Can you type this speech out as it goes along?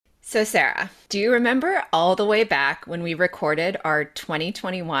So, Sarah, do you remember all the way back when we recorded our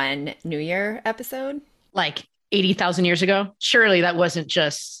 2021 New Year episode? Like 80,000 years ago. Surely that wasn't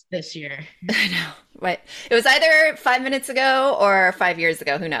just this year. I know. What? It was either 5 minutes ago or 5 years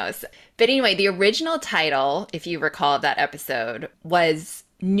ago, who knows? But anyway, the original title, if you recall of that episode, was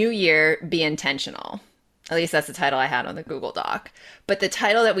New Year Be Intentional. At least that's the title I had on the Google Doc. But the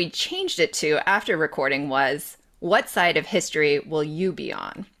title that we changed it to after recording was What Side of History Will You Be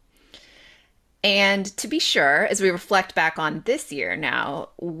On? And to be sure, as we reflect back on this year now,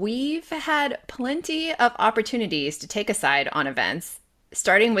 we've had plenty of opportunities to take a side on events,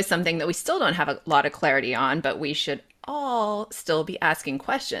 starting with something that we still don't have a lot of clarity on, but we should all still be asking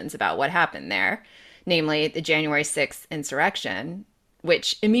questions about what happened there, namely the January 6th insurrection,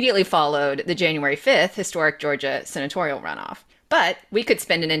 which immediately followed the January 5th historic Georgia senatorial runoff. But we could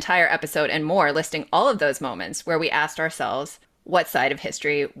spend an entire episode and more listing all of those moments where we asked ourselves, what side of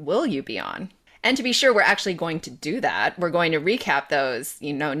history will you be on? And to be sure, we're actually going to do that. We're going to recap those,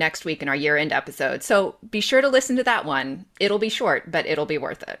 next week in our year-end episode. So be sure to listen to that one. It'll be short, but it'll be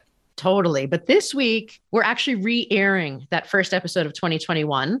worth it. Totally. But this week, we're actually re-airing that first episode of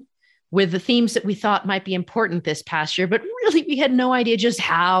 2021 with the themes that we thought might be important this past year, but really we had no idea just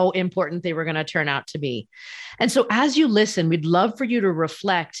how important they were going to turn out to be. And so as you listen, we'd love for you to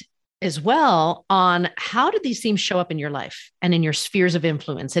reflect as well on how did these themes show up in your life and in your spheres of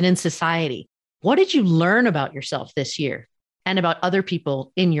influence and in society? What did you learn about yourself this year and about other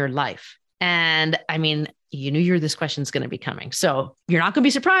people in your life? And I mean, you knew this question's going to be coming. So you're not going to be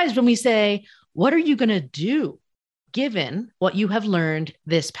surprised when we say, what are you going to do given what you have learned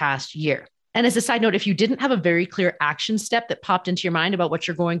this past year? And as a side note, if you didn't have a very clear action step that popped into your mind about what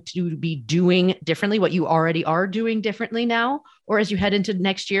you're going to be doing differently, what you already are doing differently now, or as you head into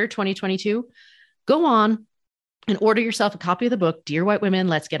next year, 2022, go on and order yourself a copy of the book, Dear White Women,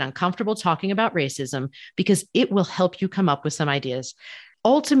 Let's Get Uncomfortable Talking About Racism, because it will help you come up with some ideas.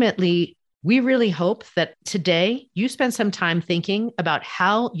 Ultimately, we really hope that today you spend some time thinking about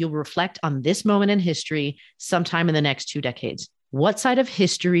how you'll reflect on this moment in history sometime in the next 2 decades. What side of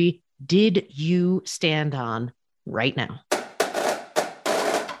history did you stand on right now?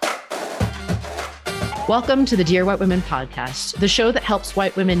 Welcome to the Dear White Women podcast, the show that helps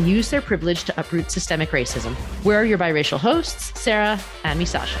white women use their privilege to uproot systemic racism. We're your biracial hosts, Sarah and me,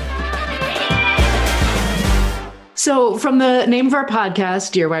 Sasha. So from the name of our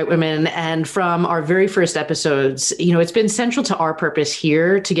podcast, Dear White Women, and from our very first episodes, it's been central to our purpose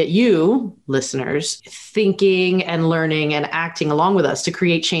here to get you, listeners, thinking and learning and acting along with us to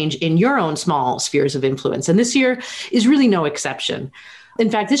create change in your own small spheres of influence. And this year is really no exception. In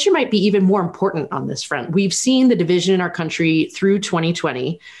fact, this year might be even more important on this front. We've seen the division in our country through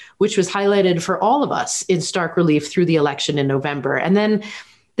 2020, which was highlighted for all of us in stark relief through the election in November. And then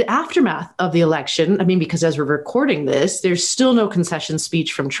the aftermath of the election, because as we're recording this, there's still no concession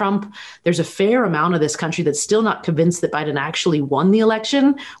speech from Trump. There's a fair amount of this country that's still not convinced that Biden actually won the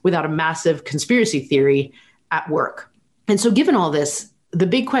election without a massive conspiracy theory at work. And so given all this, the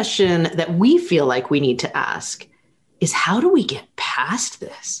big question that we feel like we need to ask is, how do we get past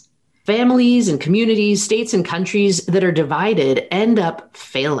this? Families and communities, states and countries that are divided end up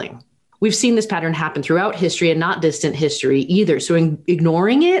failing. We've seen this pattern happen throughout history and not distant history either. So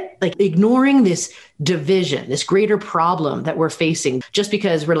ignoring it, like ignoring this division, this greater problem that we're facing, just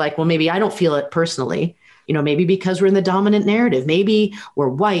because we're like, well, maybe I don't feel it personally, maybe because we're in the dominant narrative, maybe we're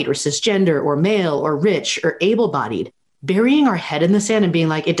white or cisgender or male or rich or able-bodied. Burying our head in the sand and being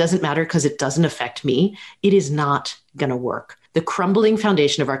like, it doesn't matter because it doesn't affect me, it is not going to work. The crumbling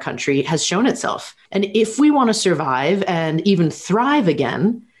foundation of our country has shown itself. And if we want to survive and even thrive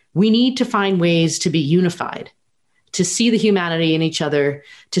again, we need to find ways to be unified, to see the humanity in each other,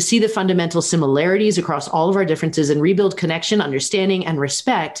 to see the fundamental similarities across all of our differences and rebuild connection, understanding, and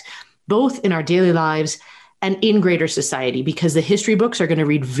respect, both in our daily lives and in greater society, because the history books are going to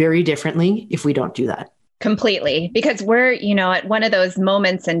read very differently if we don't do that. Completely. Because we're, at one of those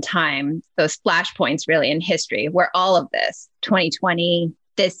moments in time, those flashpoints really in history, where all of this, 2020,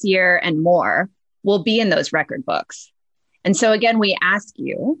 this year and more, will be in those record books. And so again, we ask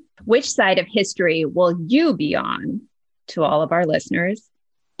you, which side of history will you be on, to all of our listeners?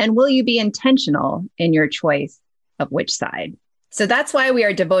 And will you be intentional in your choice of which side? So that's why we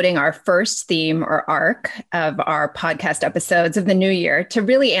are devoting our first theme or arc of our podcast episodes of the new year to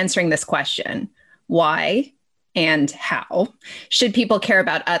really answering this question. Why and how should people care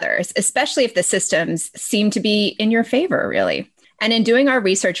about others, especially if the systems seem to be in your favor, really? And in doing our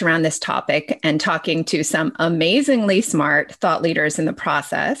research around this topic and talking to some amazingly smart thought leaders in the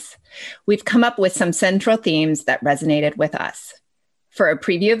process, we've come up with some central themes that resonated with us. for a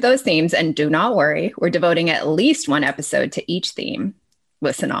preview of those themes. And do not worry, we're devoting at least one episode to each theme.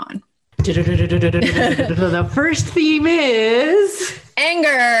 Listen on. The first theme is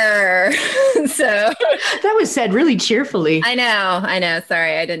anger. So that was said really cheerfully. I know.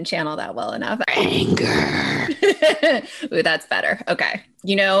 Sorry, I didn't channel that well enough. Anger. Ooh, that's better. Okay.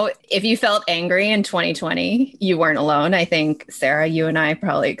 If you felt angry in 2020, you weren't alone. I think, Sarah, you and I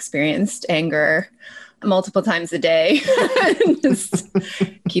probably experienced anger multiple times a day. Just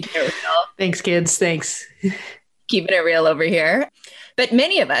keeping it real. Thanks, kids. Thanks. Keeping it real over here. But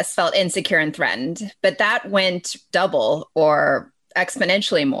many of us felt insecure and threatened, but that went double or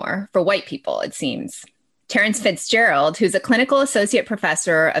exponentially more for white people, it seems. Terrence Fitzgerald, who's a clinical associate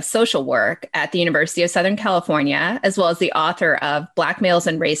professor of social work at the University of Southern California, as well as the author of Black Males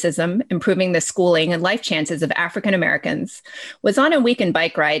and Racism, Improving the Schooling and Life Chances of African Americans, was on a weekend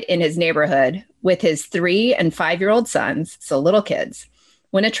bike ride in his neighborhood with his 3- and 5-year-old sons, so little kids,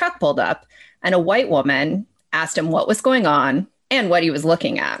 when a truck pulled up and a white woman asked him what was going on and what he was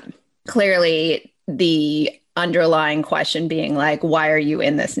looking at. Clearly, the underlying question being like, why are you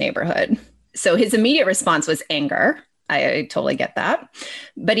in this neighborhood? So his immediate response was anger. I totally get that.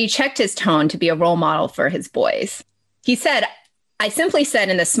 But he checked his tone to be a role model for his boys. He said, I simply said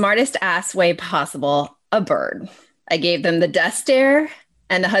in the smartest ass way possible, a bird. I gave them the death stare.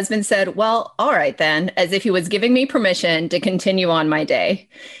 And the husband said, well, all right then, as if he was giving me permission to continue on my day.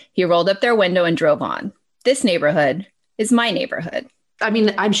 He rolled up their window and drove on. This neighborhood is my neighborhood. I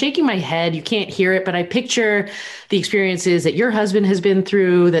mean, I'm shaking my head. You can't hear it, but I picture the experiences that your husband has been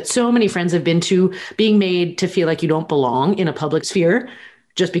through, that so many friends have been to, being made to feel like you don't belong in a public sphere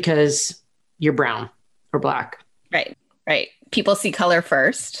just because you're brown or black. Right. People see color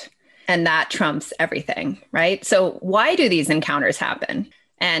first, and that trumps everything, right? So why do these encounters happen?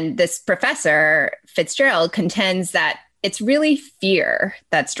 And this professor, Fitzgerald, contends that it's really fear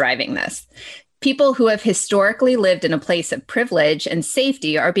that's driving this. People who have historically lived in a place of privilege and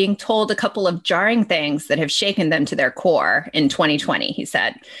safety are being told a couple of jarring things that have shaken them to their core in 2020, he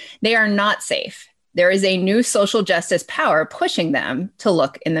said. They are not safe. There is a new social justice power pushing them to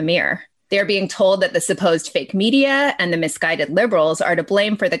look in the mirror. They're being told that the supposed fake media and the misguided liberals are to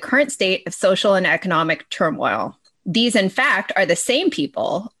blame for the current state of social and economic turmoil. These, in fact, are the same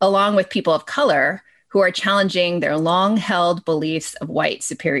people, along with people of color, who are challenging their long-held beliefs of white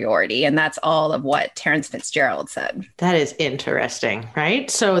superiority. And that's all of what Terrence Fitzgerald said. That is interesting,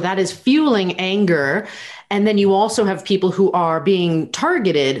 right? So that is fueling anger. And then you also have people who are being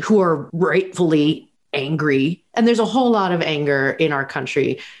targeted, who are rightfully angry. And there's a whole lot of anger in our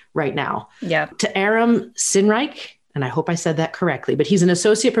country right now. Yeah. To Aram Sinreich, and I hope I said that correctly, but he's an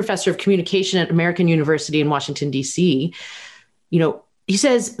associate professor of communication at American University in Washington, D.C. He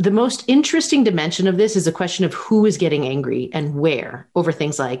says the most interesting dimension of this is a question of who is getting angry and where over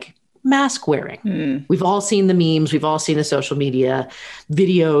things like mask wearing. We've all seen the memes. We've all seen the social media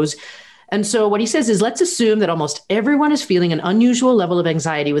videos. And so what he says is, let's assume that almost everyone is feeling an unusual level of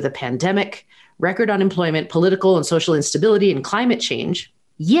anxiety with a pandemic, record unemployment, political and social instability, and climate change.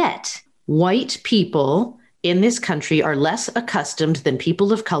 Yet white people in this country are less accustomed than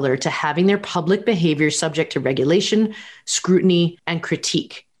people of color to having their public behavior subject to regulation, scrutiny, and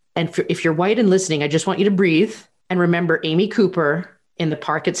critique. And if you're white and listening, I just want you to breathe and remember Amy Cooper in the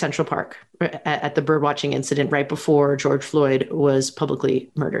park at Central Park at the birdwatching incident right before George Floyd was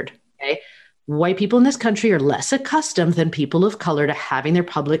publicly murdered. Okay? White people in this country are less accustomed than people of color to having their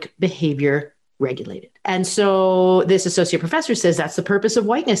public behavior regulated. And so this associate professor says that's the purpose of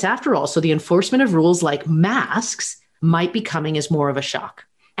whiteness after all. So the enforcement of rules like masks might be coming as more of a shock.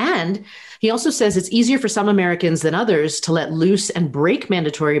 And he also says it's easier for some Americans than others to let loose and break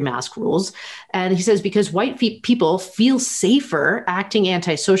mandatory mask rules. And he says because white people feel safer acting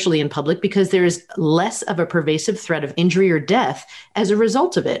antisocially in public because there is less of a pervasive threat of injury or death as a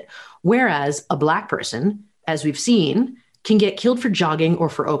result of it. Whereas a black person, as we've seen, can get killed for jogging or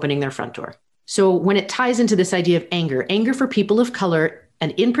for opening their front door. So when it ties into this idea of anger for people of color,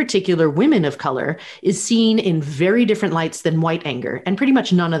 and in particular women of color, is seen in very different lights than white anger, and pretty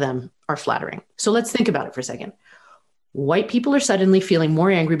much none of them are flattering. So let's think about it for a second. White people are suddenly feeling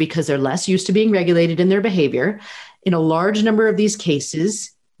more angry because they're less used to being regulated in their behavior. In a large number of these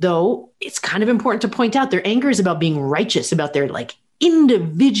cases, though, it's kind of important to point out their anger is about being righteous, about their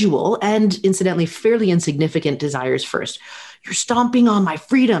individual and incidentally fairly insignificant desires first. You're stomping on my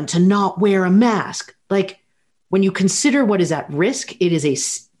freedom to not wear a mask. When you consider what is at risk, it is a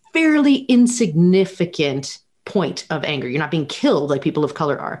fairly insignificant point of anger. You're not being killed like people of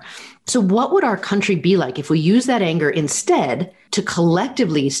color are. So what would our country be like if we use that anger instead to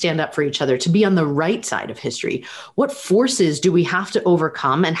collectively stand up for each other, to be on the right side of history? What forces do we have to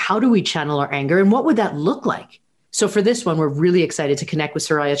overcome, and how do we channel our anger, and what would that look like? So for this one, we're really excited to connect with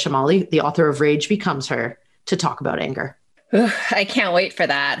Soraya Chemaly, the author of Rage Becomes Her, to talk about anger. I can't wait for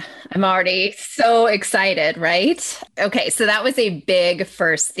that. I'm already so excited, right? Okay, so that was a big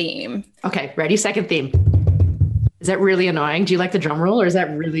first theme. Okay, ready? Second theme. Is that really annoying? Do you like the drum roll, or is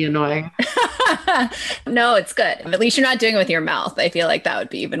that really annoying? No, it's good. At least you're not doing it with your mouth. I feel like that would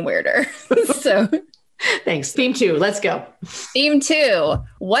be even weirder. So thanks. Theme 2, let's go. Theme 2,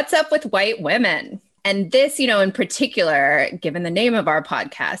 what's up with white women? And this, in particular, given the name of our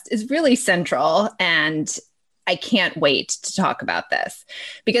podcast, is really central. And I can't wait to talk about this,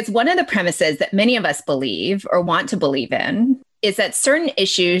 because one of the premises that many of us believe or want to believe in is that certain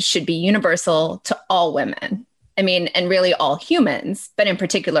issues should be universal to all women. I mean, and really all humans, but in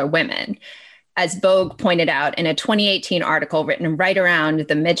particular women, as Vogue pointed out in a 2018 article written right around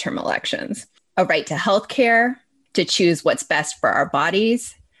the midterm elections. A right to healthcare, to choose what's best for our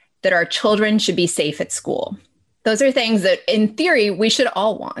bodies, that our children should be safe at school. Those are things that, in theory, we should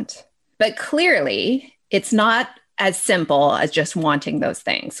all want. But clearly, it's not as simple as just wanting those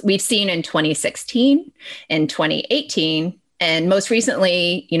things. We've seen in 2016, in 2018, and most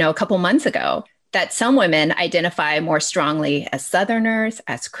recently, a couple months ago, that some women identify more strongly as Southerners,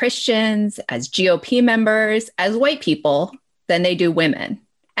 as Christians, as GOP members, as white people than they do women.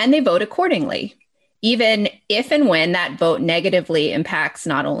 And they vote accordingly, even if and when that vote negatively impacts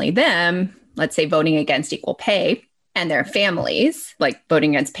not only them, let's say voting against equal pay, and their families, like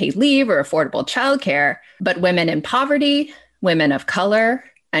voting against paid leave or affordable childcare, but women in poverty, women of color,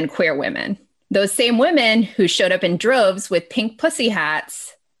 and queer women. Those same women who showed up in droves with pink pussy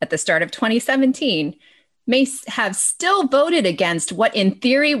hats at the start of 2017 may have still voted against what in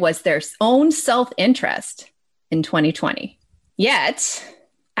theory was their own self-interest in 2020. Yet,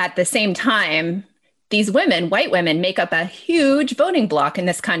 at the same time, these women, white women, make up a huge voting bloc in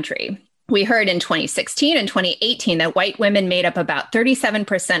this country. We heard in 2016 and 2018 that white women made up about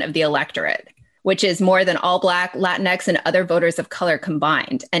 37% of the electorate, which is more than all Black, Latinx, and other voters of color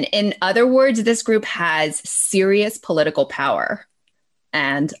combined. And in other words, this group has serious political power,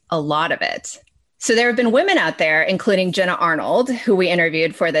 and a lot of it. So there have been women out there, including Jenna Arnold, who we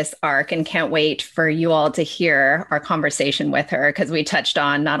interviewed for this arc, and can't wait for you all to hear our conversation with her, because we touched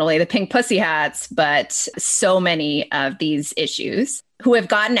on not only the pink pussy hats, but so many of these issues, who have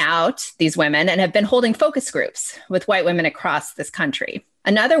gotten out, these women, and have been holding focus groups with white women across this country.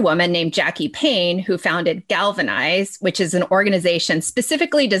 Another woman named Jackie Payne, who founded Galvanize, which is an organization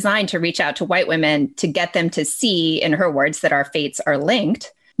specifically designed to reach out to white women to get them to see, in her words, that our fates are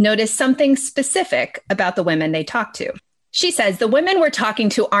linked, noticed something specific about the women they talked to. She says, the women we're talking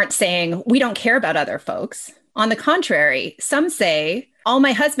to aren't saying, we don't care about other folks. On the contrary, some say, all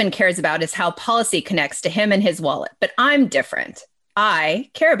my husband cares about is how policy connects to him and his wallet, but I'm different. I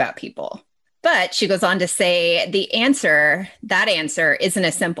care about people. But she goes on to say that answer isn't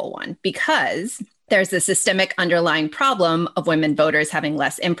a simple one, because there's a systemic underlying problem of women voters having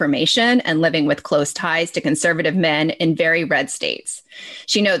less information and living with close ties to conservative men in very red states.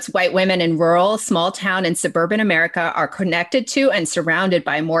 She notes white women in rural, small town, and suburban America are connected to and surrounded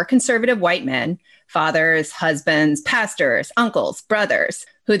by more conservative white men, fathers, husbands, pastors, uncles, brothers,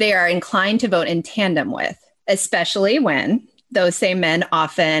 who they are inclined to vote in tandem with, especially when those same men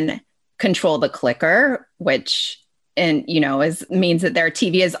often control the clicker, which means that their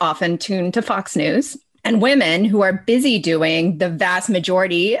TV is often tuned to Fox News. And women who are busy doing the vast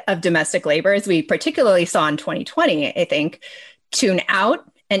majority of domestic labor, as we particularly saw in 2020, I think, tune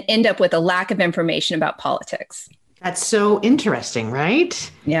out and end up with a lack of information about politics. That's so interesting,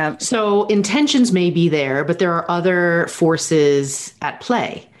 right? Yeah. So intentions may be there, but there are other forces at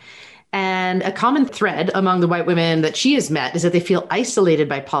play. And a common thread among the white women that she has met is that they feel isolated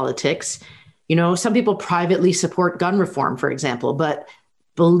by politics. Some people privately support gun reform, for example, but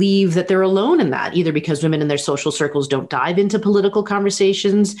believe that they're alone in that, either because women in their social circles don't dive into political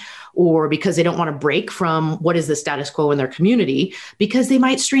conversations, or because they don't want to break from what is the status quo in their community, because they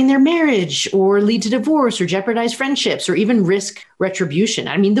might strain their marriage or lead to divorce or jeopardize friendships or even risk retribution.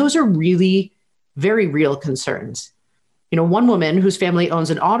 I mean, those are really very real concerns. One woman whose family owns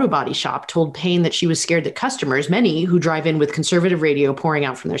an auto body shop told Payne that she was scared that customers, many who drive in with conservative radio pouring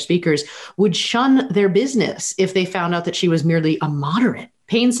out from their speakers, would shun their business if they found out that she was merely a moderate.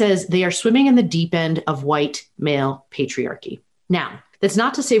 Payne says they are swimming in the deep end of white male patriarchy. Now, That's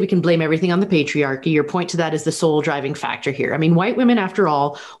not to say we can blame everything on the patriarchy or point to that as the sole driving factor here. I mean, white women, after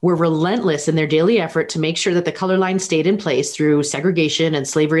all, were relentless in their daily effort to make sure that the color line stayed in place through segregation and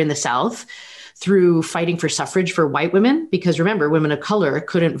slavery in the South, through fighting for suffrage for white women, because remember, women of color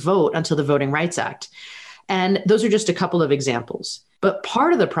couldn't vote until the Voting Rights Act. And those are just a couple of examples. But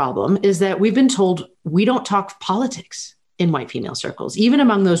part of the problem is that we've been told we don't talk politics in white female circles, even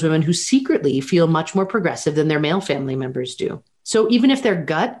among those women who secretly feel much more progressive than their male family members do. So even if their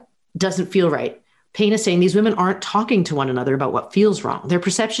gut doesn't feel right, Payne is saying these women aren't talking to one another about what feels wrong. Their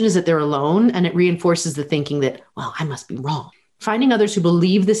perception is that they're alone, and it reinforces the thinking that, well, I must be wrong. Finding others who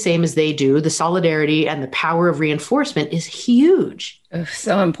believe the same as they do, the solidarity and the power of reinforcement is huge. Oh,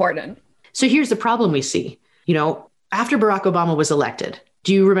 so important. So here's the problem we see. After Barack Obama was elected,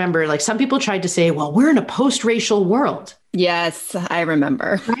 do you remember, like, some people tried to say, well, we're in a post-racial world. Yes, I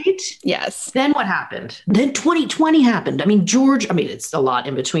remember. Right? Yes. Then what happened? Then 2020 happened. It's a lot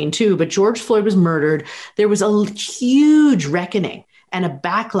in between too, but George Floyd was murdered. There was a huge reckoning and a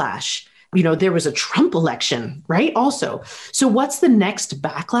backlash. There was a Trump election, right? Also. So what's the next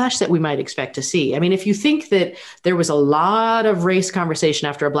backlash that we might expect to see? I mean, if you think that there was a lot of race conversation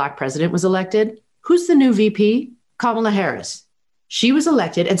after a Black president was elected, who's the new VP? Kamala Harris. She was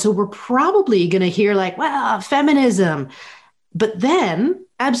elected. And so we're probably going to hear like, well, feminism. But then,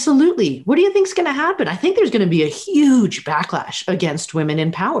 absolutely, what do you think is going to happen? I think there's going to be a huge backlash against women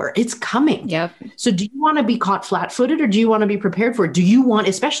in power. It's coming. Yep. So do you want to be caught flat-footed, or do you want to be prepared for it? Do you want,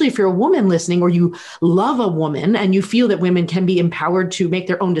 especially if you're a woman listening, or you love a woman and you feel that women can be empowered to make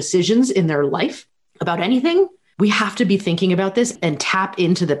their own decisions in their life about anything, we have to be thinking about this and tap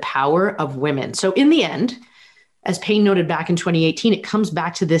into the power of women. So in the end, as Payne noted back in 2018, it comes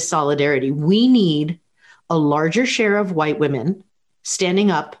back to this solidarity. We need a larger share of white women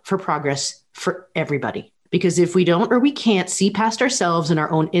standing up for progress for everybody. Because if we don't, or we can't see past ourselves and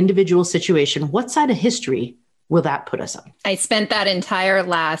our own individual situation, what side of history will that put us on? I spent that entire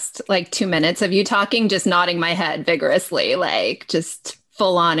last 2 minutes of you talking, just nodding my head vigorously, just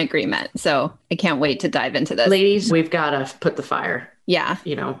full on agreement. So I can't wait to dive into this. Ladies, we've got to put the fire. Yeah.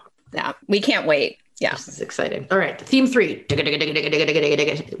 Yeah. We can't wait. Yeah. This is exciting. All right. Theme 3.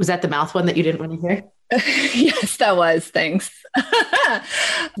 Was that the mouth one that you didn't want to hear? Yes, that was. Thanks.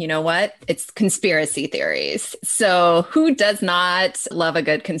 You know what? It's conspiracy theories. So who does not love a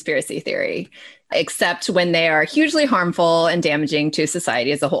good conspiracy theory, except when they are hugely harmful and damaging to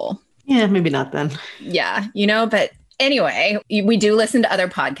society as a whole? Yeah, maybe not then. Yeah, but anyway, we do listen to other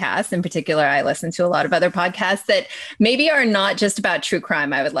podcasts. In particular, I listen to a lot of other podcasts that maybe are not just about true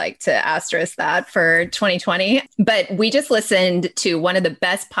crime. I would like to asterisk that for 2020. But we just listened to one of the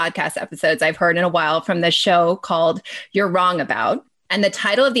best podcast episodes I've heard in a while from the show called You're Wrong About. And the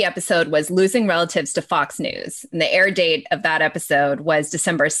title of the episode was Losing Relatives to Fox News. And the air date of that episode was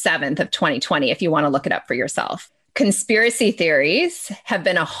December 7th of 2020, if you want to look it up for yourself. Conspiracy theories have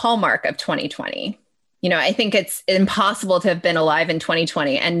been a hallmark of 2020. I think it's impossible to have been alive in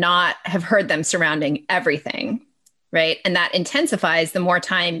 2020 and not have heard them surrounding everything, right? And that intensifies the more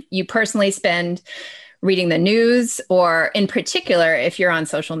time you personally spend reading the news, or in particular, if you're on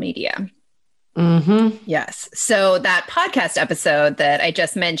social media. Mm-hmm. Yes. So that podcast episode that I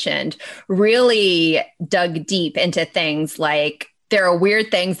just mentioned really dug deep into things like there are weird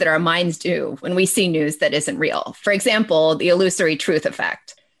things that our minds do when we see news that isn't real. For example, the illusory truth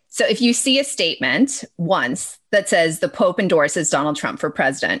effect. So if you see a statement once that says the Pope endorses Donald Trump for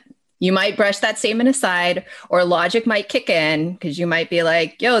president, you might brush that statement aside, or logic might kick in because you might be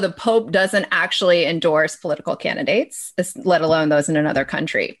like, the Pope doesn't actually endorse political candidates, let alone those in another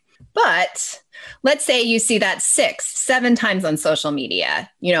country. But let's say you see that 6-7 times on social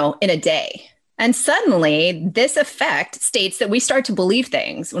media, in a day. And suddenly this effect states that we start to believe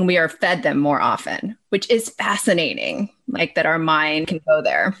things when we are fed them more often, which is fascinating, that our mind can go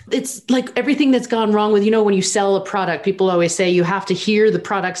there. It's like everything that's gone wrong with, when you sell a product, people always say you have to hear the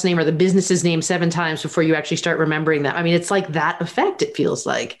product's name or the business's name 7 times before you actually start remembering that. I mean, it's like that effect, it feels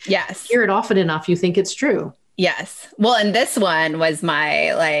like. Yes. Hear it often enough, you think it's true. Yes. Well, and this one was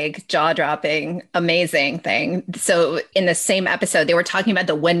my jaw-dropping, amazing thing. So in the same episode, they were talking about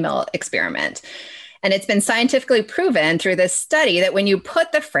the windmill experiment. And it's been scientifically proven through this study that when you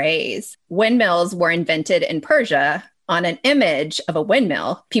put the phrase windmills were invented in Persia on an image of a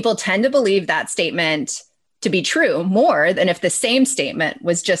windmill, people tend to believe that statement to be true more than if the same statement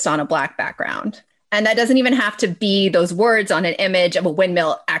was just on a Black background. And that doesn't even have to be those words on an image of a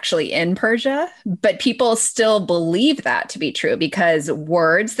windmill actually in Persia, but people still believe that to be true because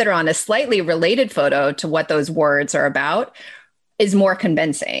words that are on a slightly related photo to what those words are about is more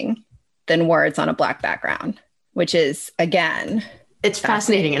convincing than words on a Black background, which is, again, It's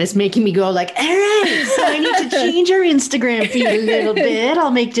fascinating, and it's making me go like, all right, so I need to change our Instagram feed a little bit.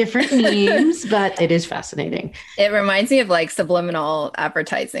 I'll make different memes, but it is fascinating. It reminds me of like subliminal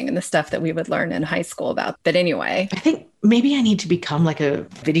advertising and the stuff that we would learn in high school about. But anyway, I think maybe I need to become like a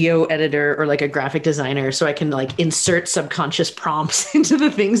video editor or like a graphic designer so I can like insert subconscious prompts into the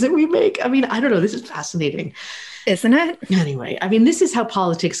things that we make. I mean, I don't know. This is fascinating. Isn't it? Anyway, I mean, this is how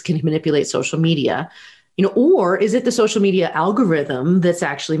politics can manipulate social media. Or is it the social media algorithm that's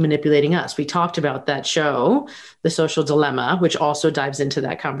actually manipulating us? We talked about that show, The Social Dilemma, which also dives into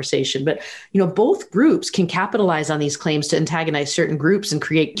that conversation. But, both groups can capitalize on these claims to antagonize certain groups and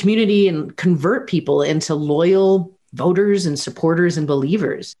create community and convert people into loyal voters and supporters and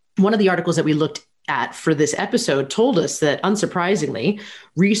believers. One of the articles that we looked at for this episode told us that, unsurprisingly,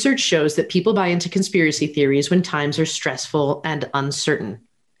 research shows that people buy into conspiracy theories when times are stressful and uncertain.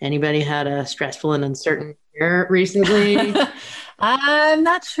 Anybody had a stressful and uncertain year recently? I'm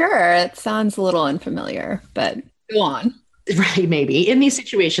not sure. It sounds a little unfamiliar, but go on. Right, maybe. In these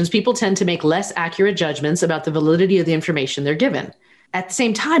situations, people tend to make less accurate judgments about the validity of the information they're given. At the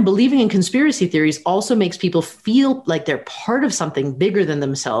same time, believing in conspiracy theories also makes people feel like they're part of something bigger than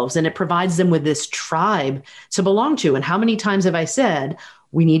themselves, and it provides them with this tribe to belong to. And how many times have I said,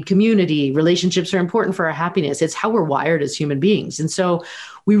 we need community, relationships are important for our happiness. It's how we're wired as human beings. And so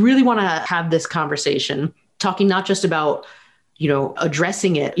we really want to have this conversation, talking not just about,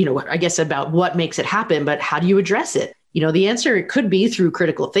 addressing it, I guess about what makes it happen, but how do you address it? The answer could be through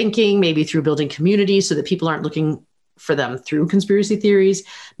critical thinking, maybe through building community so that people aren't looking for them through conspiracy theories,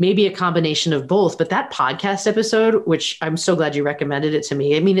 maybe a combination of both. But that podcast episode, which I'm so glad you recommended it to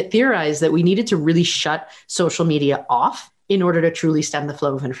me, it theorized that we needed to really shut social media off in order to truly stem the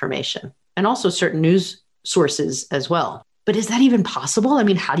flow of information, and also certain news sources as well. But is that even possible? I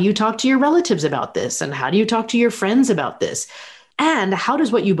mean, how do you talk to your relatives about this? And how do you talk to your friends about this? And how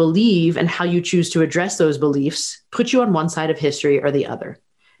does what you believe and how you choose to address those beliefs put you on one side of history or the other?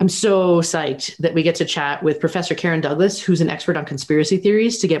 I'm so psyched that we get to chat with Professor Karen Douglas, who's an expert on conspiracy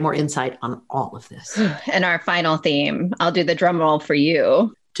theories, to get more insight on all of this. And our final theme, I'll do the drum roll for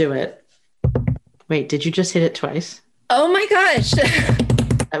you. Do it. Wait, did you just hit it twice? Oh my gosh.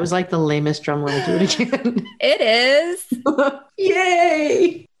 That was like the lamest drum roll. Do it again. It is.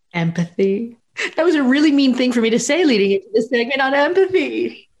 Yay. Empathy. That was a really mean thing for me to say leading into this segment on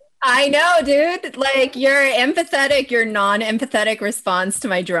empathy. I know, dude. Like your empathetic, your non-empathetic response to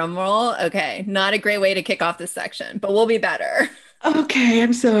my drum roll. Okay. Not a great way to kick off this section, but we'll be better. Okay.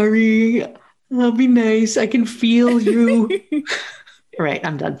 I'm sorry. I'll be nice. I can feel you. All right,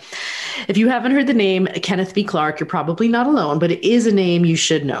 I'm done. If you haven't heard the name Kenneth B. Clark, you're probably not alone, but it is a name you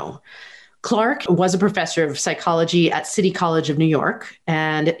should know. Clark was a professor of psychology at City College of New York,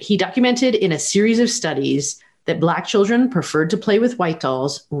 and he documented in a series of studies that Black children preferred to play with white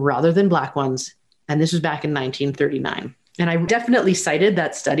dolls rather than Black ones. And this was back in 1939. And I definitely cited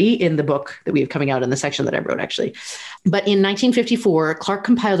that study in the book that we have coming out in the section that I wrote, actually. But in 1954, Clark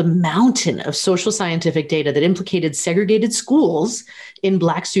compiled a mountain of social scientific data that implicated segregated schools in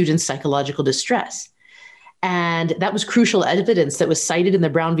Black students' psychological distress. And that was crucial evidence that was cited in the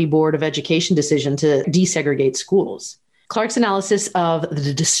Brown v. Board of Education decision to desegregate schools. Clark's analysis of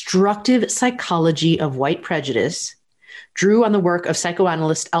the destructive psychology of white prejudice drew on the work of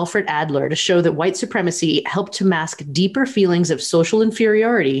psychoanalyst Alfred Adler to show that white supremacy helped to mask deeper feelings of social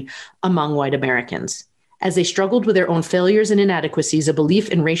inferiority among white Americans. As they struggled with their own failures and inadequacies, a belief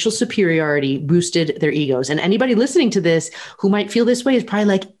in racial superiority boosted their egos. And anybody listening to this who might feel this way is probably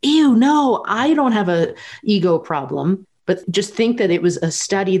like, ew, no, I don't have an ego problem. But just think that it was a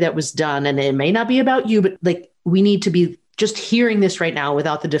study that was done, and it may not be about you, but like we need to be just hearing this right now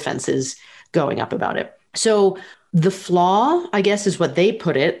without the defenses going up about it. So the flaw, I guess is what they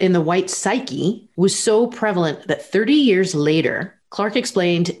put it, in the white psyche was so prevalent that 30 years later, Clark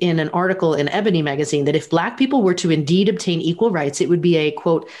explained in an article in Ebony magazine that if Black people were to indeed obtain equal rights, it would be a,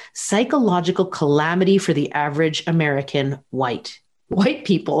 quote, psychological calamity for the average American white. White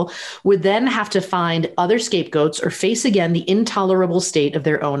people would then have to find other scapegoats or face again the intolerable state of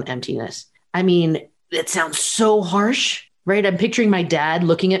their own emptiness. I mean, it sounds so harsh, right? I'm picturing my dad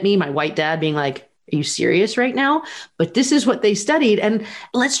looking at me, my white dad being like, are you serious right now? But this is what they studied. And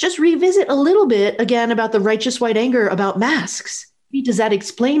let's just revisit a little bit again about the righteous white anger about masks. Does that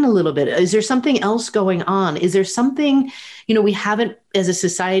explain a little bit? Is there something else going on? Is there something, we haven't as a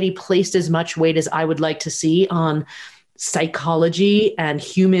society placed as much weight as I would like to see on psychology and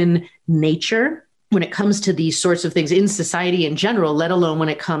human nature when it comes to these sorts of things in society in general, let alone when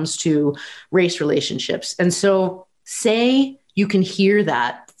it comes to race relationships. And so say you can hear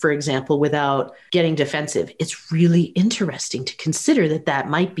that for example, without getting defensive. It's really interesting to consider that that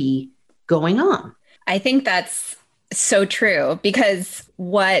might be going on. I think that's so true, because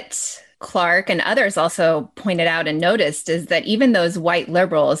what Clark and others also pointed out and noticed is that even those white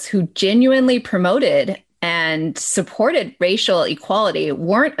liberals who genuinely promoted and supported racial equality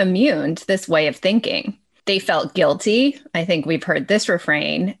weren't immune to this way of thinking. They felt guilty. I think we've heard this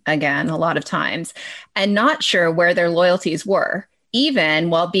refrain again a lot of times, and not sure where their loyalties were, even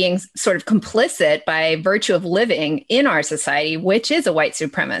while being sort of complicit by virtue of living in our society, which is a white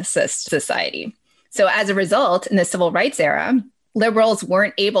supremacist society. So as a result, in the civil rights era, liberals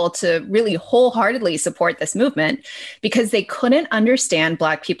weren't able to really wholeheartedly support this movement because they couldn't understand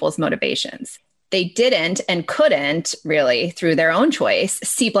Black people's motivations. They didn't and couldn't really, through their own choice,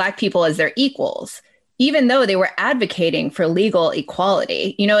 see Black people as their equals, even though they were advocating for legal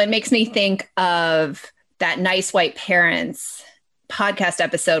equality. You know, it makes me think of that Nice White Parents podcast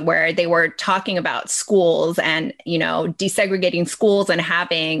episode where they were talking about schools and, you know, desegregating schools and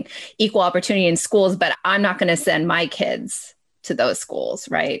having equal opportunity in schools, but I'm not going to send my kids to those schools,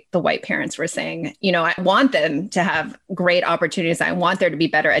 right? The white parents were saying, you know, I want them to have great opportunities. I want there to be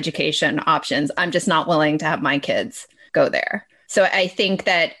better education options. I'm just not willing to have my kids go there. So I think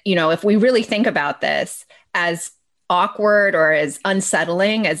that, you know, if we really think about this, as awkward or as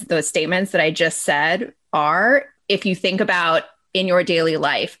unsettling as those statements that I just said are, if you think about in your daily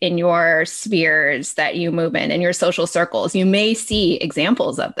life, in your spheres that you move in your social circles, you may see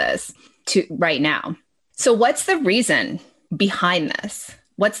examples of this right now. So what's the reason behind this?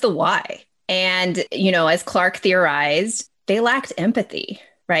 What's the why? And, you know, as Clark theorized, they lacked empathy,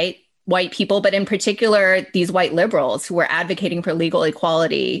 right? White people, but in particular, these white liberals who were advocating for legal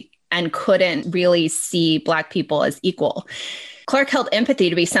equality and couldn't really see Black people as equal. Clark held empathy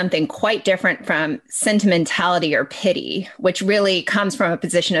to be something quite different from sentimentality or pity, which really comes from a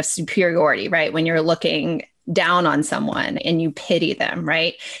position of superiority, right? When you're looking down on someone and you pity them,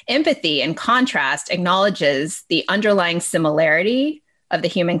 right? Empathy, in contrast, acknowledges the underlying similarity of the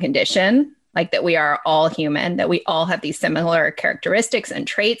human condition, like that we are all human, that we all have these similar characteristics and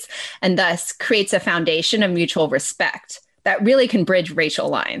traits, and thus creates a foundation of mutual respect that really can bridge racial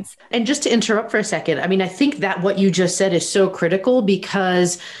lines. And just to interrupt for a second, I mean, I think that what you just said is so critical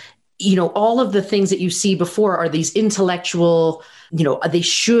because, you know, all of the things that you see before are these intellectual, you know, they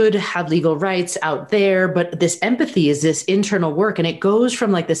should have legal rights out there, but this empathy is this internal work. And it goes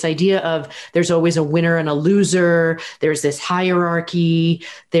from like this idea of there's always a winner and a loser. There's this hierarchy.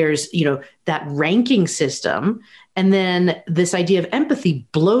 There's, you know, that ranking system. And then this idea of empathy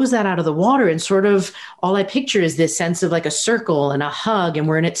blows that out of the water. And sort of all I picture is this sense of like a circle and a hug, and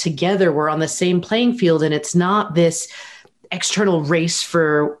we're in it together. We're on the same playing field. And it's not this external race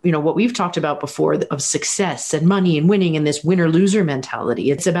for, you know, what we've talked about before of success and money and winning and this winner loser mentality.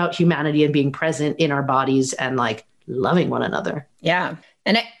 It's about humanity and being present in our bodies and like loving one another. Yeah.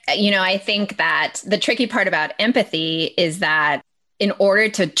 And, I think that the tricky part about empathy is that in order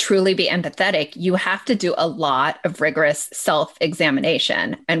to truly be empathetic, you have to do a lot of rigorous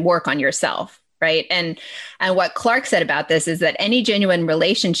self-examination and work on yourself, right? And what Clark said about this is that any genuine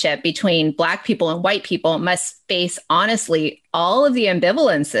relationship between Black people and white people must face honestly all of the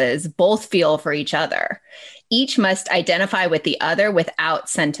ambivalences both feel for each other. Each must identify with the other without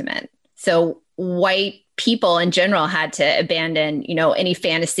sentiment. So white people in general had to abandon, any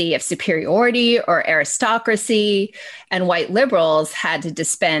fantasy of superiority or aristocracy, and white liberals had to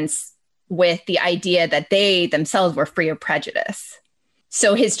dispense with the idea that they themselves were free of prejudice.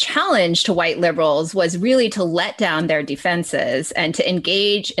 So his challenge to white liberals was really to let down their defenses and to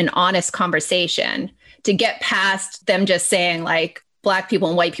engage in honest conversation, to get past them just saying like Black people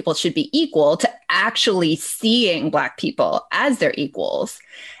and white people should be equal, to actually seeing Black people as their equals,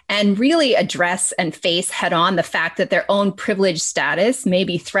 and really address and face head on the fact that their own privileged status may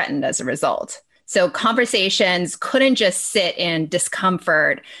be threatened as a result. So conversations couldn't just sit in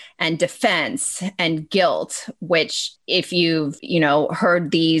discomfort and defense and guilt, which if you've, heard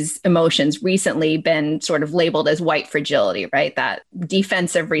these emotions recently been sort of labeled as white fragility, right? That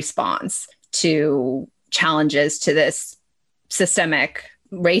defensive response to challenges to this systemic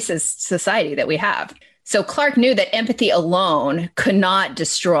racist society that we have. So Clark knew that empathy alone could not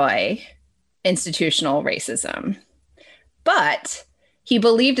destroy institutional racism. But he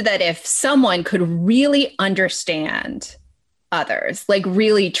believed that if someone could really understand others, like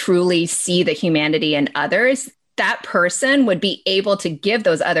really truly see the humanity in others, that person would be able to give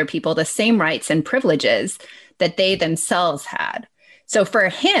those other people the same rights and privileges that they themselves had. So for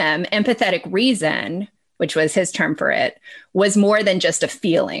him, empathetic reason, which was his term for it, was more than just a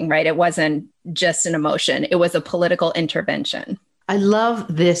feeling, right? It wasn't just an emotion. It was a political intervention. I love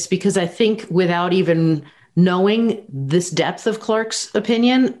this because I think without even knowing this depth of Clark's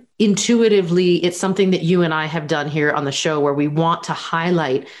opinion, intuitively, it's something that you and I have done here on the show where we want to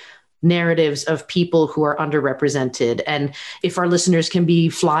highlight narratives of people who are underrepresented. And if our listeners can be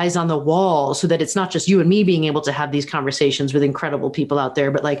flies on the wall so that it's not just you and me being able to have these conversations with incredible people out there,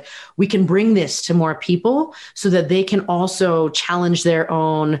 but like we can bring this to more people so that they can also challenge their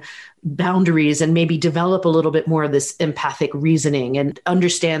own boundaries and maybe develop a little bit more of this empathic reasoning and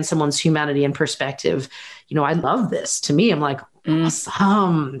understand someone's humanity and perspective. You know, I love this. To me, I'm like,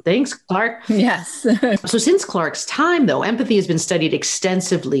 awesome. Thanks, Clark. Yes. So since Clark's time, though, empathy has been studied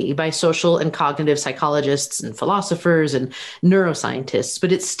extensively by social and cognitive psychologists and philosophers and neuroscientists,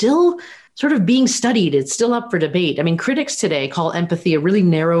 but it's still sort of being studied. It's still up for debate. I mean, critics today call empathy a really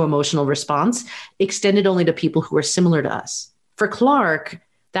narrow emotional response extended only to people who are similar to us. For Clark,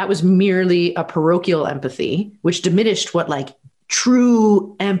 that was merely a parochial empathy, which diminished what like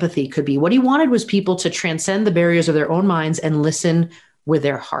true empathy could be. What he wanted was people to transcend the barriers of their own minds and listen with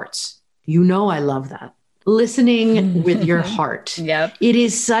their hearts. You know, I love that. Listening with your heart. Yep. It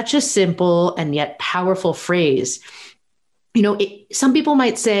is such a simple and yet powerful phrase. You know, some people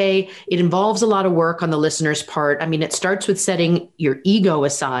might say it involves a lot of work on the listener's part. I mean, it starts with setting your ego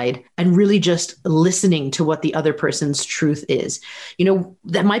aside and really just listening to what the other person's truth is. You know,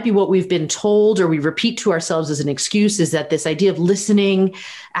 that might be what we've been told or we repeat to ourselves as an excuse, is that this idea of listening,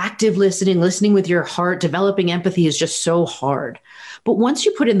 active listening with your heart, developing empathy is just so hard. But once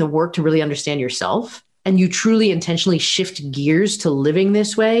you put in the work to really understand yourself and you truly intentionally shift gears to living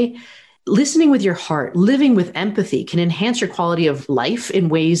this way, listening with your heart, living with empathy can enhance your quality of life in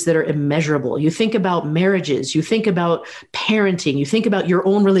ways that are immeasurable. You think about marriages, you think about parenting, you think about your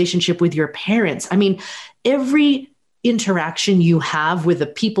own relationship with your parents. I mean, every interaction you have with the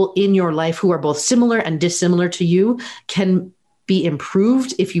people in your life who are both similar and dissimilar to you can be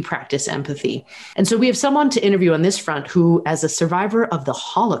improved if you practice empathy. And so we have someone to interview on this front who, as a survivor of the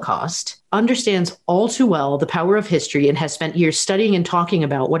Holocaust, understands all too well the power of history and has spent years studying and talking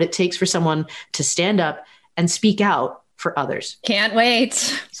about what it takes for someone to stand up and speak out for others. Can't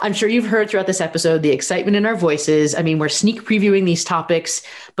wait. I'm sure you've heard throughout this episode the excitement in our voices. I mean, we're sneak previewing these topics,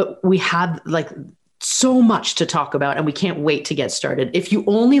 but we have like so much to talk about and we can't wait to get started. If you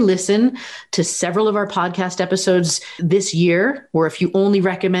only listen to several of our podcast episodes this year, or if you only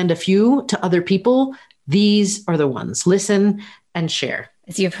recommend a few to other people, these are the ones. Listen and share.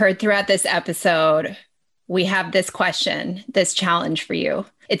 As you've heard throughout this episode, we have this question, this challenge for you.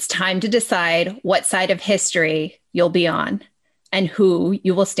 It's time to decide what side of history you'll be on and who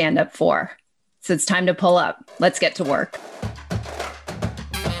you will stand up for. So it's time to pull up. Let's get to work.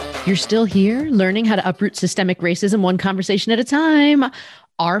 You're still here learning how to uproot systemic racism one conversation at a time.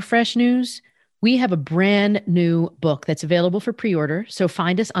 Our fresh news, we have a brand new book that's available for pre-order. So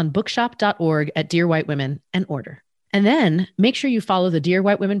find us on bookshop.org at Dear White Women and order. And then make sure you follow the Dear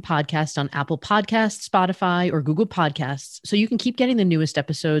White Women podcast on Apple Podcasts, Spotify, or Google Podcasts so you can keep getting the newest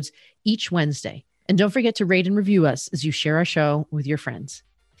episodes each Wednesday. And don't forget to rate and review us as you share our show with your friends.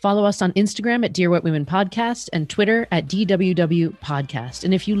 Follow us on Instagram at Dear White Women Podcast and Twitter at DWW Podcast.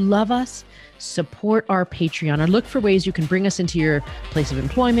 And if you love us, support our Patreon or look for ways you can bring us into your place of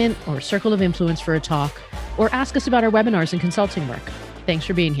employment or circle of influence for a talk, or ask us about our webinars and consulting work. Thanks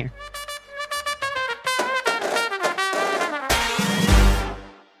for being here.